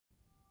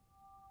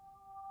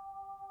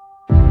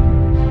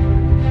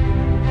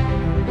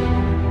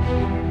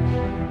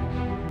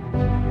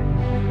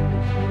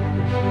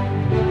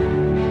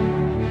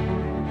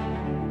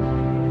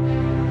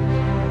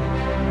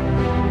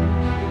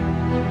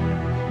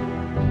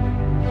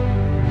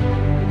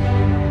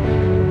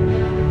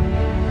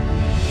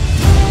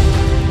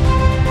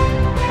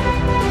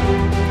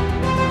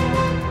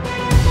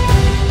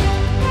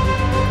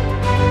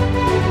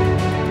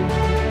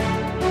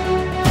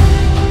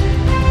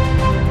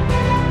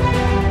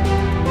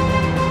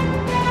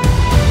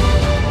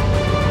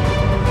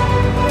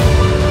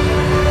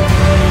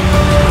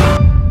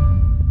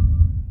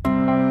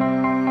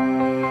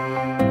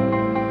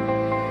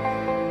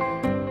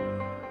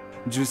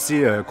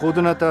aussi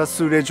coordonnateur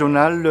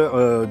sous-régional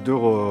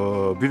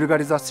de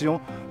vulgarisation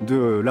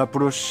de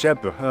l'approche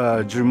SHEP.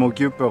 Je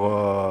m'occupe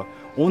pour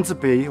 11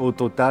 pays au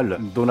total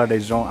dans la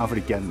région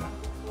africaine.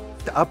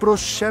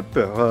 L'approche SHEP,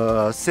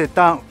 c'est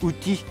un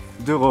outil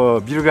de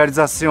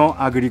vulgarisation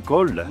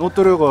agricole.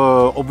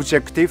 Notre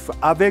objectif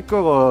avec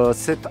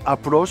cette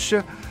approche,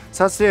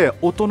 ça c'est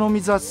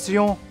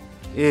autonomisation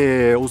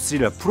et aussi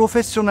la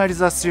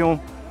professionnalisation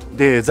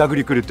des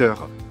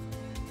agriculteurs.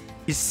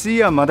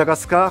 Ici à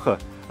Madagascar,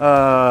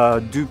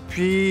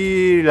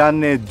 depuis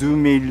l'année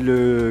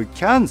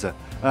 2015,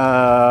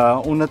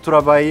 on a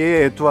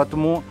travaillé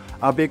étroitement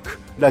avec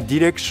la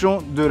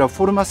direction de la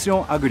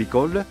formation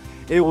agricole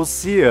et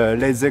aussi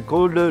les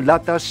écoles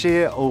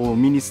attachées au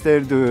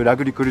ministère de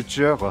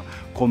l'Agriculture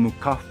comme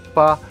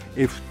CAFPA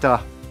et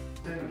FTA.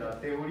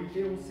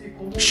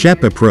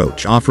 SHEP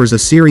Approach offers a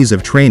series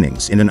of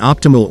trainings in an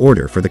optimal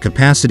order for the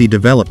capacity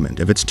development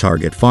of its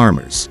target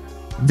farmers.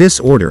 This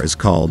order is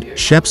called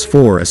SHEP's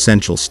 4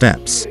 Essential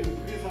Steps.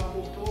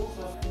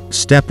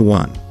 Step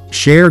 1.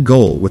 Share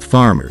goal with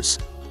farmers.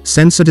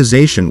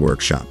 Sensitization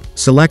workshop.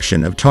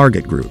 Selection of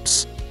target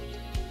groups.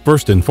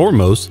 First and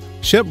foremost,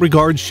 SHEP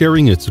regards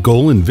sharing its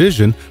goal and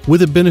vision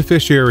with the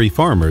beneficiary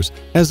farmers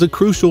as a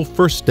crucial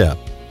first step,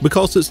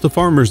 because it's the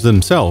farmers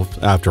themselves,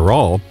 after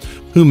all,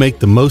 who make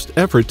the most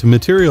effort to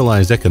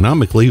materialize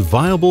economically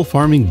viable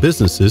farming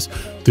businesses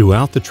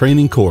throughout the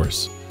training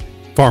course.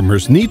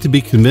 Farmers need to be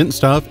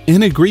convinced of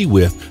and agree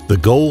with the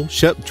goal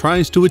SHEP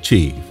tries to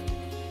achieve.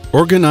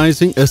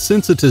 Organizing a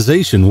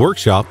sensitization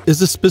workshop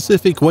is a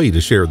specific way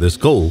to share this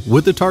goal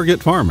with the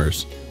target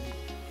farmers.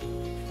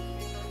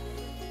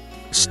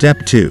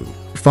 Step 2.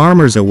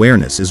 Farmers'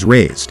 awareness is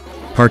raised.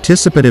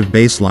 Participative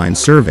baseline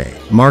survey,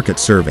 market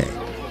survey.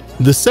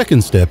 The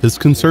second step is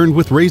concerned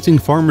with raising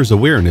farmers'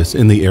 awareness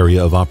in the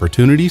area of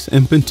opportunities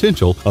and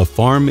potential of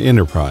farm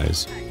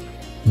enterprise.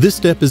 This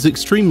step is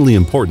extremely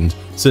important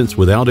since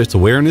without its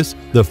awareness,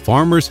 the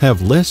farmers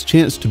have less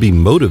chance to be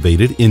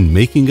motivated in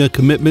making a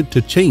commitment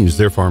to change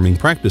their farming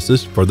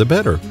practices for the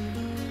better.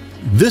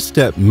 This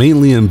step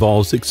mainly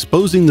involves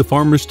exposing the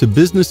farmers to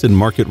business and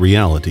market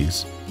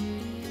realities.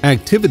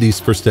 Activities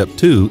for Step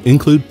 2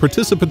 include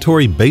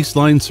participatory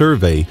baseline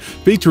survey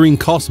featuring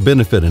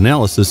cost-benefit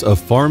analysis of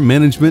farm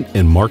management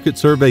and market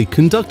survey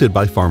conducted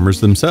by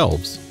farmers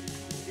themselves.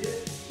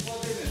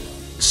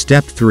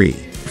 Step 3.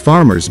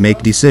 Farmers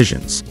make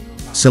decisions.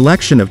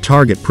 Selection of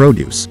target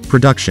produce,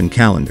 production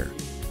calendar.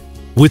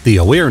 With the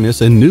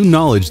awareness and new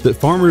knowledge that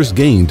farmers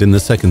gained in the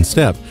second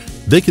step,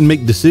 they can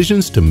make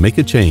decisions to make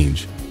a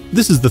change.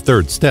 This is the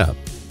third step.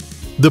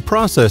 The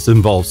process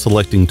involves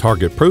selecting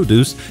target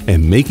produce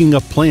and making a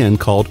plan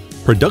called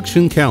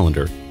production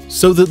calendar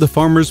so that the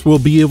farmers will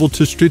be able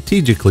to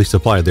strategically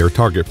supply their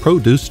target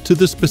produce to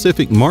the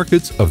specific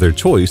markets of their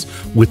choice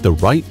with the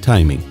right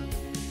timing.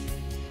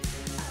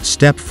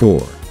 Step 4.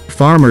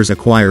 Farmers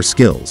acquire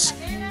skills.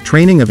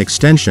 Training of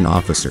extension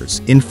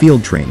officers in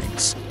field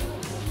trainings.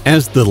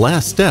 As the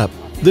last step,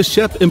 the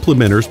SHEP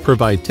implementers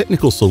provide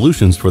technical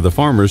solutions for the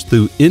farmers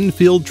through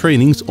in-field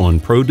trainings on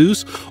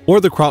produce or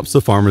the crops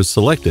the farmers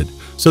selected,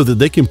 so that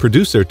they can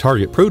produce their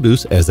target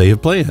produce as they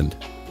have planned.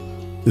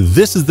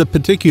 This is the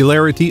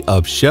particularity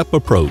of SHEP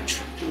Approach.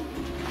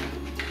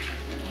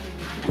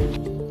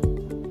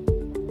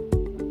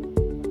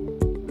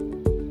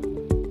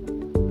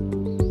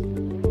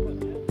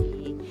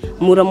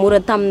 Moramora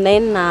taminay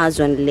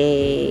nahazo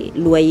an'ilay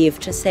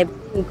lohahevitra SHEP.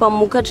 Ny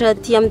mpamokatra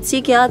aty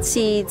amintsika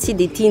tsy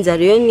de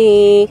tianjareo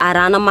ny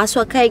arahana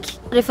maso akaiky.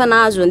 Rehefa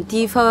nahazo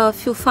an'ity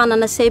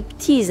fiofanana SHEP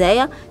ity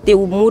zay de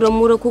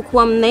moramora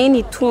kokoa aminay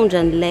ny tondra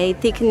an'ilay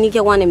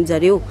teknika ho any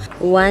aminjareo.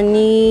 Ho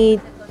an'ny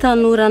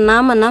tanora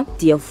namana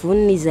dia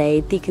vonona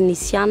izay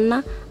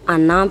teknisiana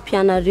anampy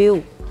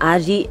anareo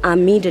ary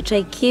amidratra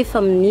ikefa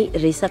amin'ny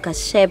resaka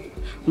SHEP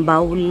mba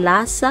ho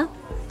lasa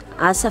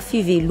asa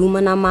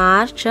fivelomana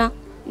maharitra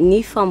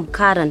ny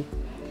famokarana.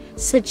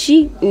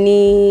 Satria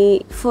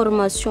ny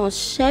formation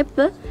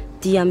SHEP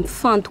dia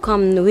mifantoka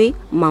amin'ny hoe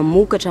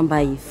mamokatra mba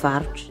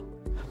hivarotra.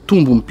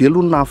 Tombony be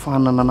aloha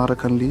nahafahana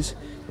nanaraka an'ilay izy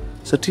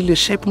satria le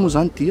SHEP moa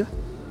zany dia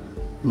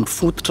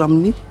mifototra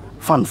amin'ny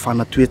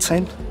fanovana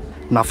toe-tsaina.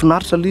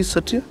 Nahafinaritra ilay izy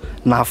satria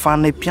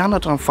nahafahanay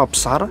mpianatra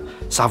mifampizara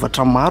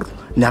zavatra maro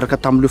niaraka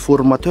tamin'ilay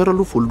formateur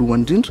aloha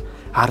voalohany indrindra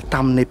ary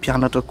taminay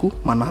mpianatra koa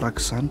manaraka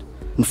izany.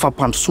 Ny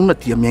fampandrosoana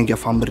dia miainga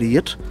avy amin'ny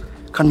rehetra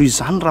ka noho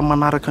izany raha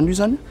manaraka an'io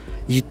zany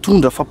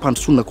hitondra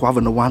fampandrosoana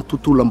goavana ho an'ny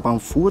tontolo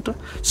ambanivohitra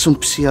sy ny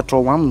mpisehatra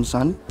ao aminy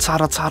zany.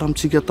 Tsaratsara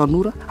amintsika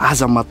tanora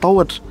aza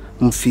matahotra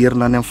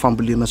miverina any amin'ny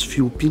fambolena sy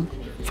fiompiana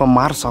fa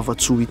maro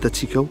zava-tsy ho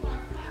hitantsika ao.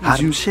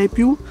 Ary io SHEP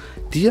io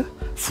dia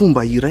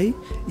fomba iray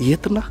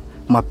entina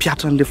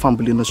mampiatra an'ilay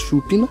fambolena sy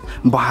fiompiana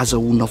mba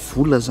azahoana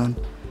vola zany.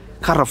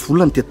 Ka raha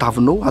volany dia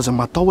tavinao aza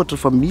matahotra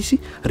fa misy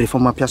rehefa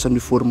mampiasa ny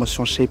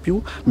formation SHEP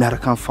io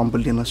miaraka amin'ny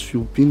fambolena sy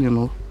fiompiana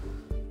ianao.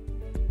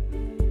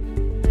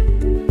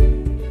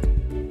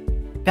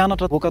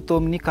 Mpianatra voaka tao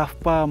amin'ny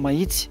CAFPA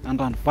mahitsy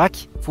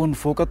Andranovaky. Vao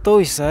nivoaka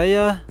tao izay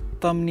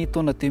tamin'ny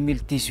taona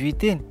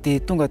 2018 eny dia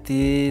tonga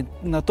dia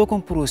nataoko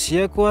ny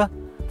projet koa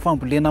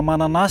fambolena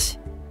mananasy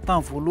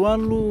tamin'ny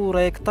voalohany aloha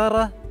 1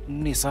 hektara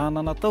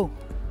nezahana natao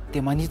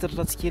dia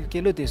manitatra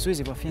tsikelikely eo dia zao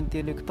izy efa feno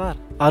 3 hektara.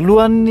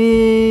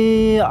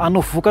 Alohan'ny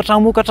anao vokatra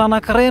mokatra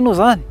anankiray anao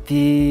zany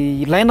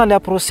dia ilaina le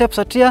approche SHEP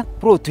satria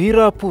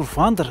produire pour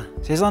vendre,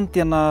 zay zany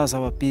tena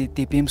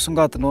zava-dehibe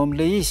misongadinao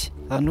amin'ilay izy.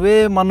 Zany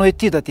hoe manao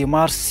étude de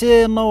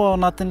marché anao ao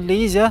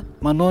anatin'ilay izy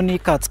manao ny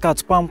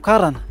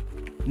kajikajim-pamokarana.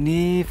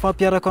 Ny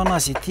fampiaraka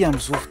anazy ety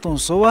amin'izao fotoana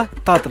izao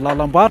tady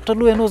lalam-barotra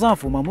aloha ianao zany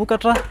vao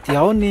mamokatra dia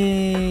ao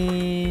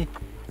ny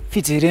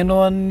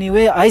fijerenao ny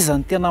hoe aiza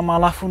ny tena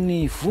malafo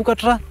ny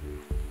vokatra,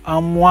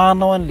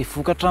 amoahanao an'ilay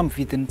vokatra amin'ny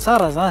vidiny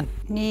tsara zany.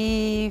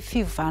 Ny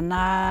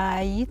fivana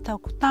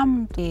hitako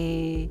taminy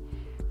dia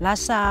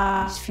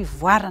lasa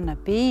fivoarana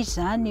be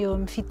izy zany eo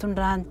amin'ny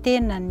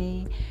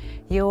fitondran-tenany,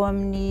 eo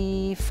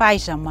amin'ny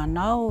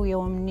fahaiza-manao,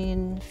 eo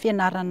amin'ny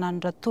fianarana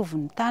ny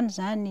ratoviny tany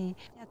zany.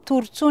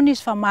 Torontsony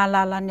izy fa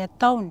mahalala ny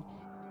ataony.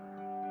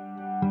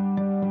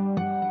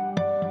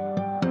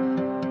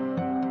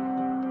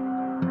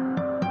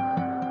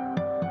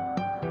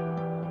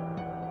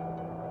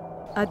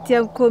 Aty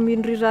amin'ny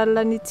commune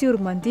rurale ny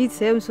Tsiromandidy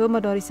zay amin'izao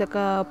manao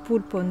resaka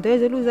poule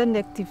pondeuse aloha zany ny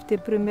activité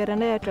première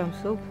anay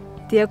hatramin'izao.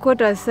 Dia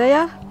ankoatran'izay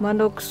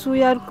manao kisoa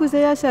ihany koa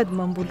zay sady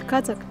mamboly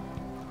katsaka.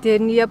 Dia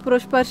ny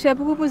approche par SHEP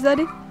koa moa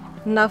zany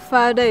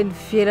nahafahanay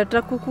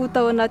nivelatra kokoa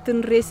tao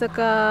anatin'ny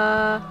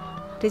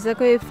resaka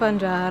hoe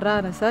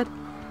fandraharana zany.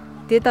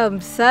 Dia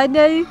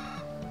tamin'izany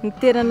ny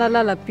tena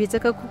nalala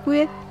betsaka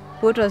kokoa hoe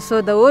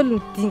ohatran'izao daholo ny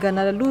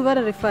dingana aloha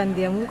rehefa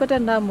andeha hamokatra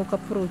na hamoaka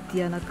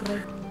produit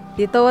anankiray.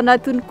 Dia tao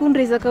anatiny koa ny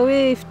resaka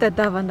hoe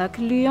fitadiavana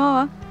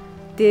client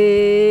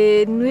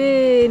dia ny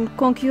hoe ny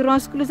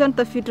concurrence koa zany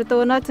tafiditra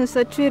tao anatiny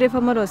satria rehefa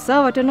manao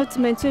zavatra ianao tsy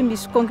maintsy hoe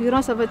misy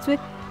concurrence fa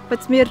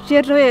tsy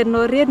mieritreritra hoe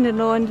ianao reny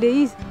ianao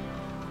an'ilay izy.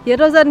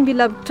 Ianao zany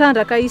mila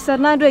mitrandraka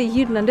isan'andro hoe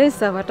inona indray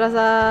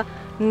zavatra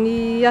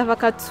ny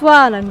afaka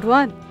tsoahana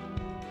androany.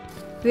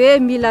 Hoe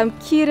mila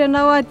mikiry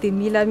ianao dia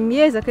mila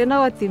miezaka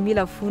ianao dia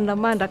mila vonona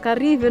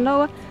mandrakariva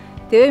ianao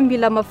dia hoe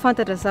mila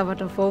mahafantatra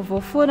zavatra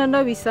vaovao foana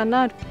ianao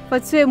isan'andro. Fa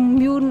tsy hoe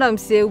mionona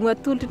amin'izay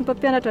matolotry ny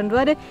mpampianatra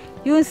androany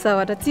io ny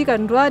zavatra tsika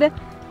androany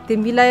dia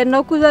mila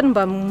ianao koa zany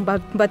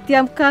mba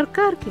tia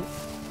mikarikariky.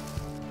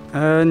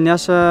 Ny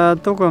asa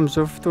ataoko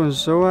amin'izao fotoana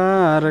izao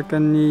araka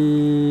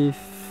ny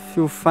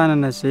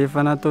fiofanana izay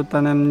efa natao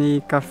tany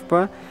amin'ny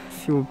kafipa,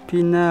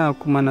 fiompiana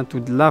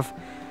akomanatody lava.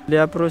 Le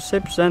approche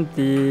SHEP zany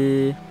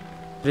dia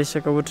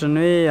resaka ohatrany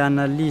hoe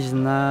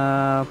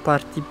analyse-na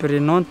partie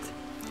prenante,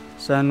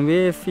 zany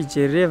hoe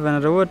fijerevana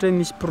raha ohatra hoe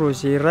misy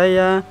projet iray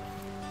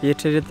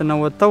eritreretina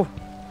ho atao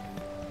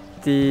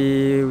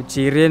dia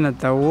jerena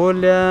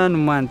daholo no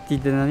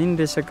manodidina iny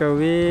resaka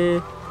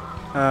hoe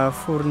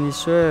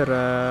fournisseur,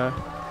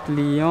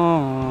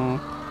 client,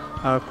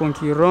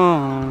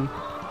 concurrent.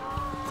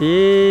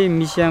 Dia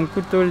misy ihany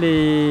koa tao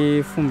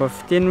le fomba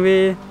fiteny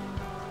hoe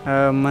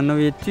manao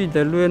étude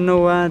aloha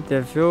ianao dia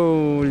avy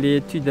eo le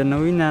étude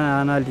anao iny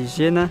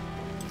analysena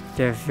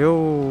dia avy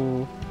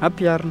eo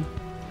ampiarina.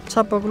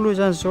 Tsapako aloha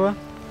zany zao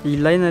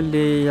ilaina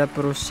le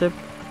approche SHEP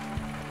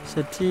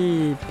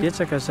satria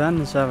betsaka zany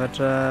ny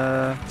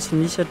zavatra tsy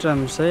nisy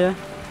hatramin'izay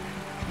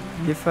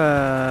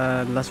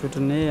efa lasa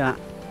ohatrany hoe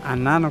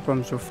ananako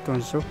amin'izao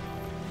fotoana izao.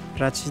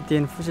 Raha tsy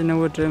teny fotsiny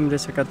ohatra hoe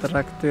miresaka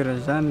tracteur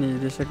zany,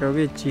 resaka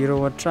hoe jiro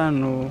ao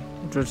an-trano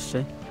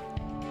ohatr'izay.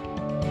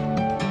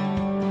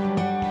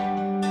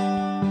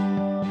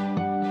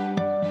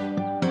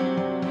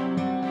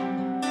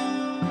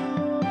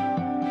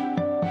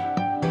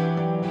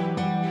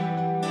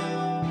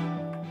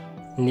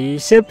 Ny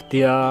SHEP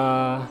dia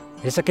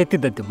resaka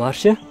étude de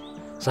marché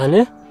zany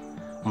hoe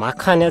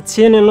makany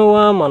an-tsena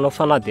ianao manao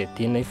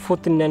fanadihadiana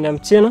fotony any amin'ny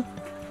tsena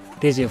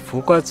dia izay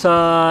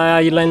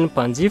vokatra ilain'ny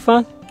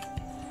mpanjifa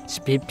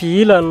tsy be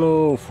mpihila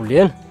no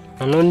volena.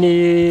 Nanao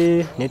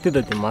ny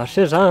étude de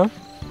marché zany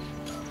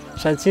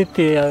satria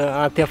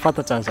tia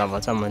fantatra ny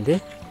zavatra mandeha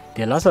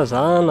dia lasa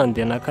za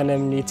nandeha nakany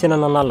amin'ny tsena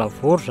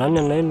nanalavory zany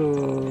anay no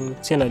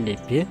tsena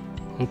lehibe.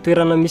 Ny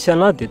toerana misy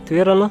anahy dia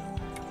toerana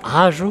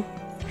azo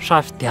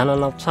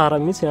safidianana tsara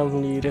mihitsy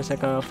amin'ny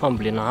resaka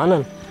fambolena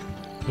anana.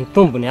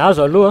 Mitombo ny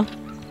azo aloha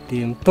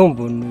dia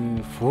mitombo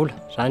ny vola,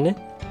 zany hoe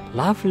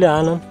lafo le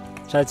anana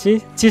satria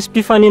tsisy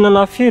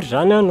mpifaninana firy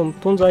zany no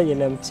mitonja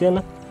eny amin'ny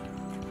tsena.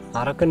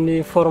 Araka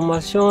ny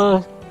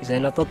formation izay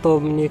natao tao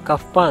amin'ny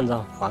kafipahanja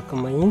vaky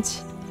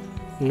mahitsy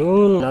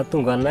no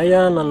nahatonga anay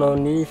nanao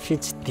ny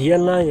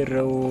fitsidiana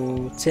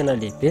ireo tsena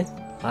lehibe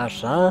ary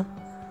za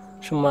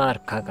somary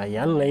gaga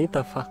ihany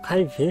nahita fa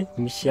kay ve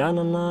misy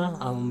anana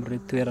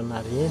amin'ireo toerana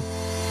reny.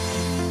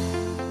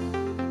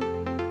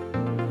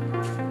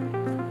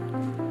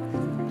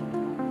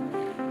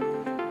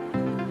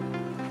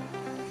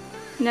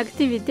 Ny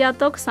activité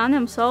ataoko zany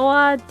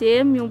amin'izao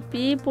dia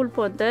miompy poule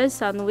pondeuse,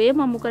 zany hoe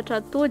mamokatra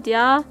atody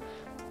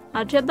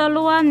hatreto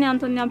aloha ny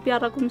antony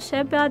ampiarako ny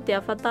SHEP dia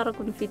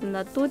ahafantarako ny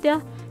vidina atody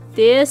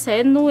dia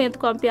izay no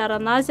entiko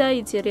ampiarana azy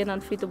hijerena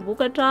ny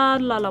vidim-bokatra,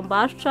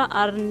 lalam-barotra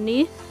ary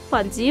ny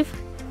mpanjifa.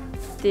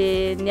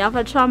 Dia ny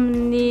afatra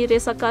amin'ny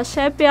resaka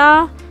SHEP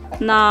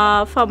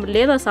na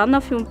fambolena zany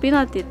na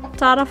fiompiana dia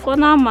tsara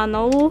foana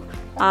manao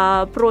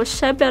approche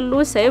SHEP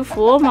aloha zay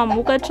vao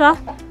mamokatra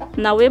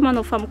na hoe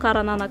manao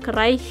famokarana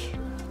anankiray.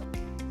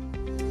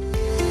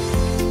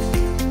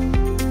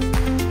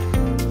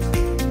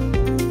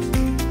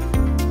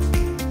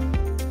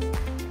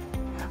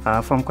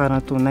 Famokarana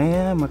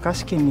ataonay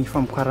mahakasika ny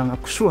famokarana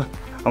kisoa.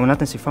 Ao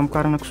anatin'izay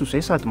famokarana kisoa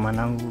zay sady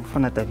manao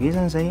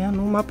fanadavezana zay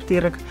no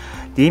mampiteraka.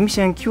 Dia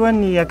misy ihany koa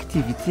ny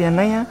activité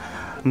anay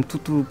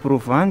mitoto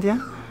provandy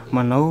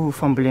manao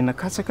fambolena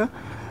katsaka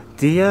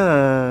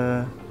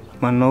dia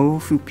manao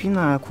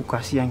fiompiana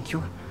kogasy ihany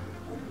koa.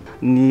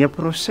 Ny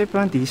approche SHEP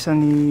dia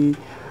isan'ny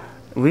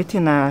hoe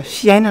tena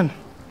fiainana.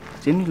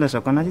 Zay no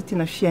ilazako anazy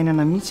tena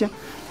fiainana mihitsy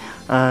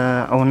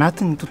ao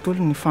anatin'ny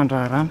tontolo ny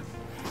fandraharana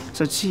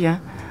satria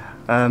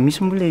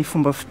misy moa ilay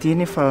fomba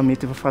fiteny efa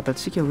mety efa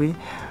fantatsika hoe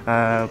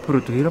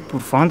produire pour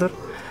vendre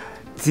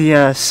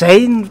dia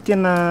zay no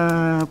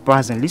tena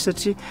bazin'ilay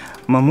satria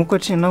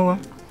mamokatra ianao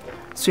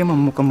tsy hoe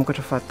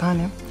mamokatra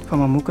fahatany fa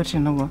mamokatra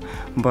ianao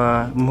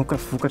mba mamoaka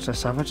vokatra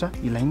zavatra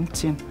ilain'ny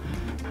tsena.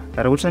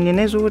 Raha ohatra ny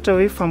anay zao ohatra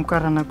hoe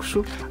famokarana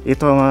kisoa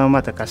eto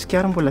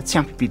Madagascar mbola tsy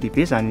ampy be dia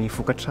be zany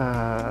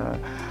vokatra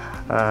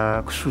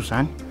kisoa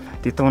zany.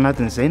 Dia tao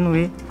anatin'izay no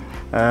hoe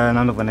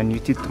nanaovana ny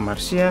étude de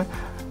marché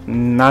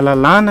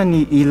nalalana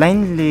ny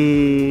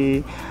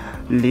ilainy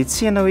le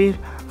tsena hoe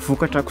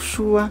vokatra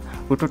kisoa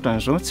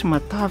ohatrohatran'izao tsy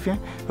matavy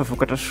fa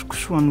vokatra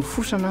kisoa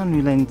nofosana no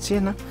ilain'ny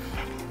tsena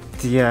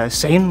dia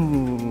zay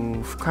no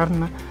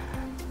vokarina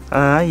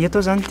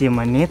eto zany dia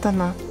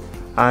manentana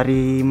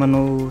ary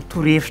manao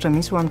torohevitra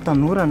mihitsy ho an'ny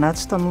tanora na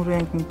tsy tanora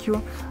ihany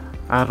koa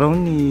arao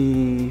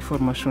ny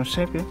formation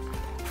SHEP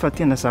fa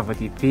tena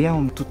zava-dehibe ao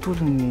amin'ny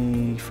tontolo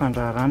ny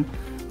fandraharana.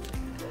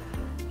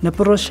 Ny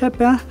approche SHEP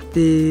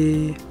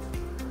dia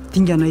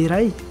dingana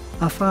iray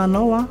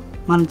ahafahanao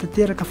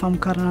manatanteraka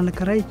famokarana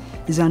anankiray.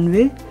 Izany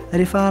hoe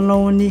rehefa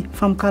hanao ny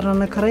famokarana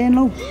anankiray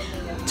ianao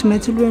tsy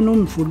maintsy aloha ianao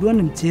ny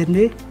voalohany mijery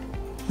hoe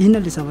inona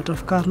ilay zavatra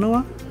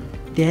vokarinao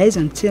dia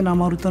aiza ny tsena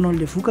hamarotanao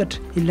ilay vokatra,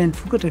 ilain'ny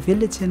vokatra ve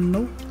ilay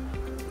tsenanao.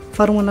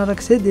 Faharoa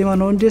manarak'izay dia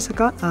manao ny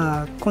resaka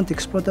compte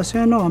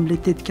d'exploitation ianao amin'ilay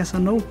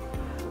tetikasanao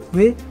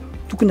hoe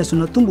tokony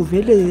azona tombo ve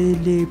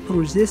ilay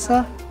projet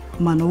sa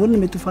manahoana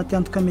mety ho faty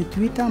antoka mety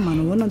ho hita,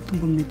 manahoana ny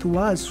tombony mety ho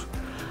azo.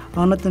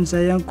 Ao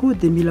anatin'izay ihany koa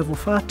dia mila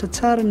voafaritra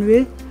tsara ny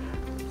hoe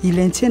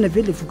ilain-tsena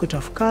ve ilay vokatra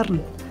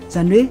vokarina.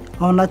 Izany hoe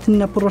ao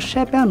anatin'ny approche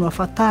SHEP no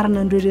ahafantarana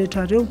an'ireo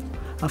rehetra ireo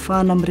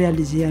ahafahana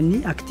mirealiser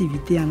ny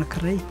activité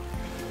anankiray.